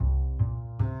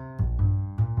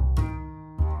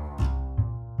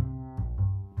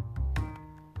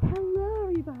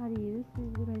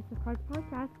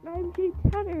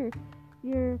MJ Tanner,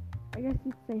 your, I guess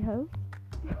you'd say, host.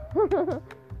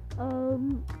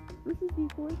 This is the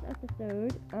 4th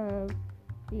episode of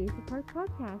the Ace of Hearts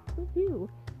podcast with you.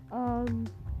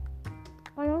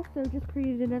 I also just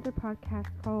created another podcast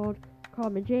called Call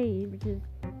Me Jade, which is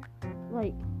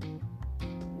like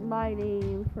my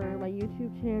name for my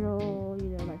YouTube channel,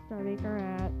 my Star Maker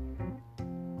app.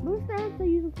 Most apps I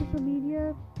use on social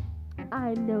media,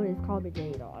 I'm known as Call Me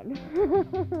Jade on.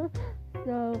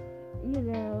 So,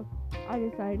 I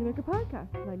decided to make a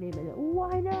podcast with my name in it.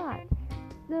 Why not?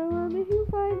 So, if you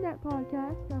find that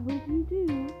podcast, I hope you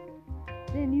do,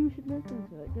 then you should listen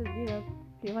to it. Because,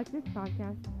 if you like this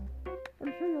podcast,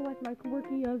 I'm sure you'll like my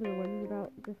quirky other ones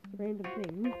about just random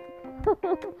things.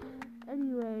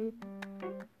 Anyway,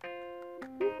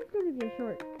 this is going to be a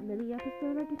short mini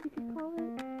episode, I guess you could call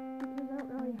it, because I don't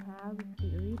really have a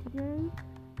theory today.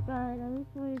 But I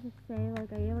just wanted to say,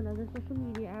 I am another social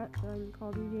media app, so I'm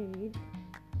called Jade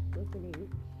with an H.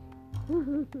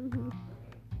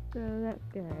 So that's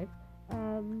good.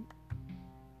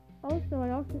 Also, I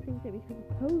also think that because of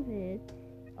COVID,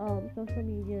 social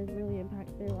media has really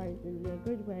impacted their lives in a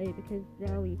good way, because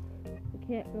now we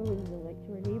can't go into to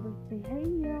our neighbors and say, hey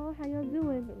y'all, how y'all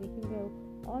doing? But we can go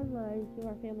online to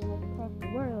our family across the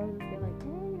world and say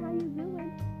hey, how you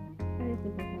doing? Very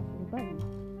simple pressing a button,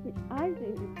 which I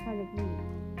think is kind of neat.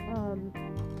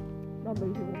 Not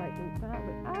many people might think that,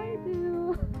 but I do.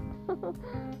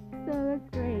 So that's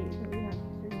great that we have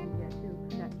social media to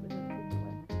connect with other people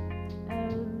with.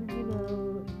 And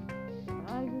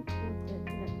I just think that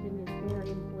connection is very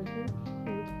important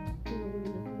to living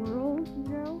in this world,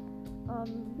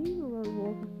 being a lone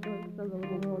wolf is a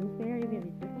little alone is very,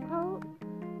 very difficult.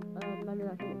 I know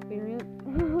that's an experience.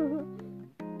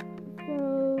 So,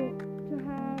 to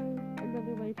have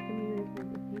another way to communicate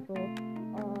with people,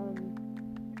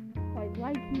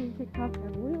 liking and TikTok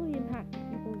have really impacted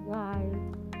people's lives.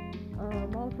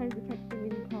 All kinds of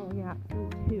texting and calling apps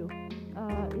too.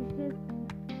 It's just,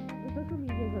 the social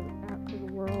media apps of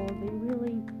the world, they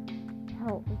really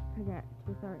help us connect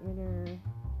with our inner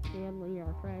family,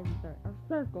 our friends, our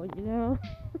circle,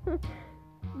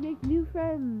 Make new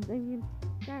friends. I mean,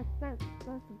 that's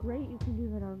great. You can do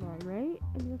that online, right?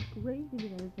 I mean, that's great. You can do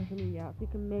that in social media apps. You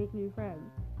can make new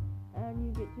friends, and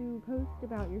you get to post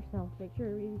about yourself. Make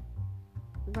sure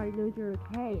everybody knows you're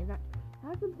okay, and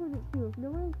that's important too. If no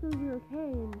one else knows you're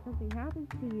okay and something happens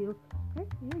to you,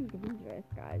 that's very dangerous,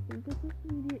 guys. And social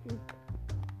media is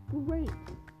great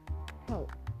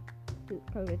help since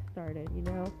COVID started,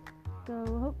 So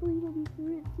hopefully we'll be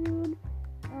through it soon.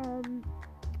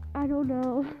 I don't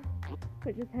know,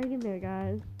 but just hang in there,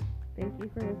 guys. Thank you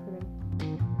for listening.